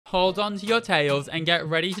hold on to your tails and get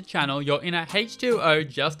ready to channel your inner H2O,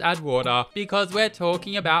 just add water, because we're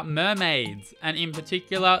talking about mermaids, and in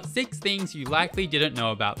particular, 6 things you likely didn't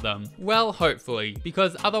know about them. Well, hopefully,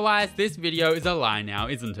 because otherwise this video is a lie now,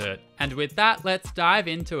 isn't it? And with that, let's dive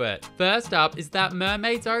into it. First up is that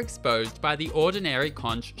mermaids are exposed by the ordinary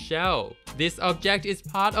conch shell. This object is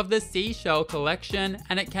part of the seashell collection,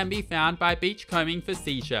 and it can be found by beachcombing for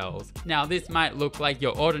seashells. Now, this might look like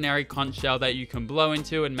your ordinary conch shell that you can blow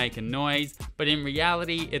into and make a noise, but in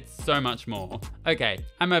reality, it's so much more. Okay,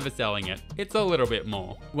 I'm overselling it. It's a little bit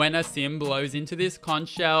more. When a sim blows into this conch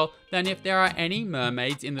shell, then if there are any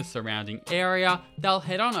mermaids in the surrounding area, they'll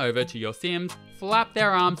head on over to your sims, flap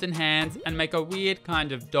their arms and hands, and make a weird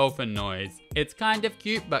kind of dolphin noise. It's kind of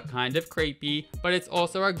cute but kind of creepy, but it's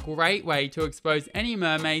also a great way to expose any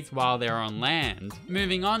mermaids while they're on land.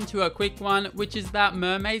 Moving on to a quick one, which is that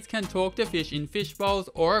mermaids can talk to fish in fish bowls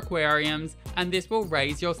or aquariums, and this will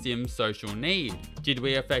raise your sim's social need. Did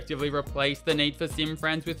we effectively replace the need for sim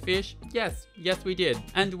friends with fish? Yes we did,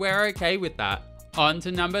 and we're okay with that. On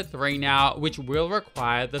to number 3 now, which will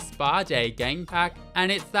require the Spa Day gang pack,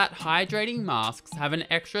 and it's that hydrating masks have an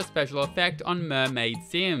extra special effect on mermaid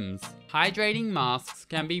sims. Hydrating masks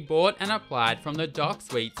can be bought and applied from the Dock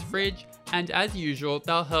Suites fridge, and as usual,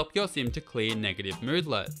 they'll help your sim to clear negative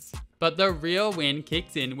moodlets. But the real win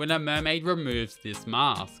kicks in when a mermaid removes this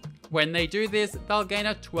mask. When they do this, they'll gain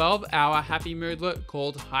a 12-hour happy moodlet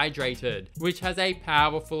called Hydrated, which has a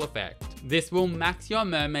powerful effect. This will max your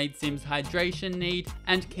mermaid sim's hydration need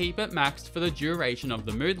and keep it maxed for the duration of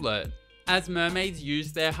the moodlet. As mermaids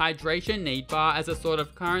use their hydration need bar as a sort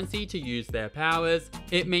of currency to use their powers,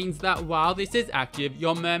 it means that while this is active,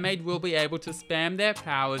 your mermaid will be able to spam their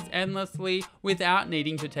powers endlessly without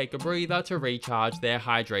needing to take a breather to recharge their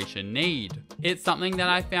hydration need. It's something that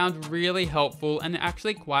I found really helpful and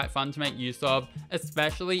actually quite fun to make use of,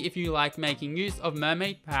 especially if you like making use of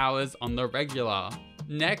mermaid powers on the regular.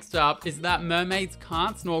 Next up is that mermaids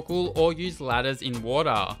can't snorkel or use ladders in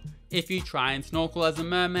water. If you try and snorkel as a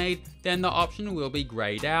mermaid, then the option will be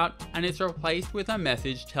grayed out, and it's replaced with a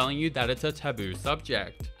message telling you that it's a taboo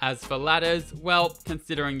subject. As for ladders, well,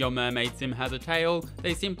 considering your mermaid sim has a tail,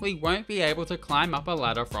 they simply won't be able to climb up a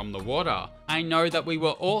ladder from the water. I know that we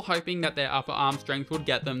were all hoping that their upper arm strength would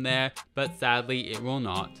get them there, but sadly it will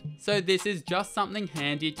not. So this is just something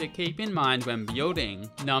handy to keep in mind when building.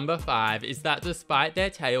 Number 5 is that despite their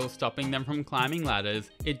tails stopping them from climbing ladders,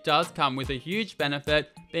 it does come with a huge benefit,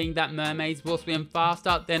 being that mermaids will swim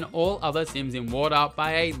faster than all other sims in water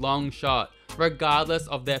by a long shot, regardless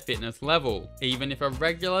of their fitness level. Even if a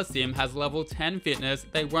regular sim has level 10 fitness,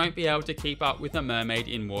 they won't be able to keep up with a mermaid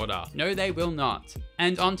in water. No, they will not.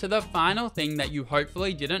 And on to the final thing that you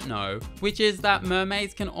hopefully didn't know, which is that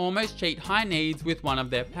mermaids can almost cheat high needs with one of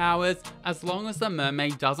their powers as long as the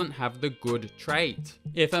mermaid doesn't have the good trait.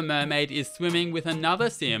 If a mermaid is swimming with another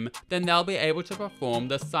sim, then they'll be able to perform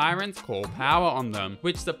the Siren's call power on them,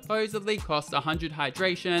 which supposedly costs 100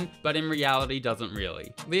 hydration, but in reality doesn't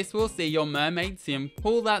really. This will see your mermaid sim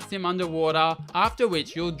pull that sim underwater, after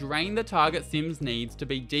which you'll drain the target sim's needs to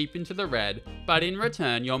be deep into the red, but in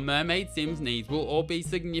return your mermaid sim's needs will all be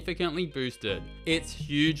significantly boosted. It's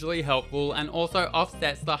hugely helpful and also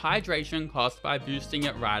offsets the hydration cost by boosting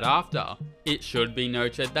it right after. It should be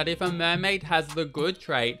noted that if a mermaid has the good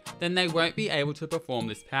trait, then they won't be able to perform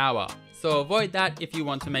this power, so avoid that if you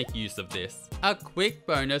want to make use of this. A quick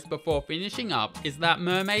bonus before finishing up is that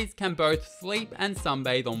mermaids can both sleep and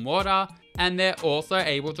sunbathe on water, and they're also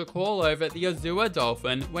able to call over the Azure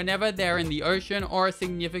dolphin whenever they're in the ocean or a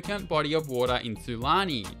significant body of water in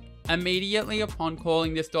Sulani. Immediately upon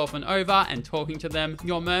calling this dolphin over and talking to them,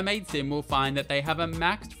 your mermaid sim will find that they have a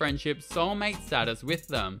maxed friendship soulmate status with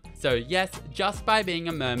them. So yes, just by being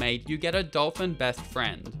a mermaid, you get a dolphin best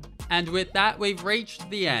friend. And with that, we've reached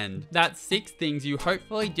the end. That's 6 things you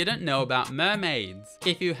hopefully didn't know about mermaids.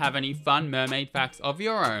 If you have any fun mermaid facts of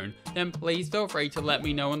your own, then please feel free to let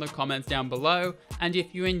me know in the comments down below. And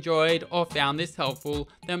if you enjoyed or found this helpful,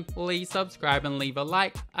 then please subscribe and leave a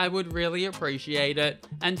like. I would really appreciate it.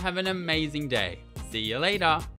 And have an amazing day. See you later.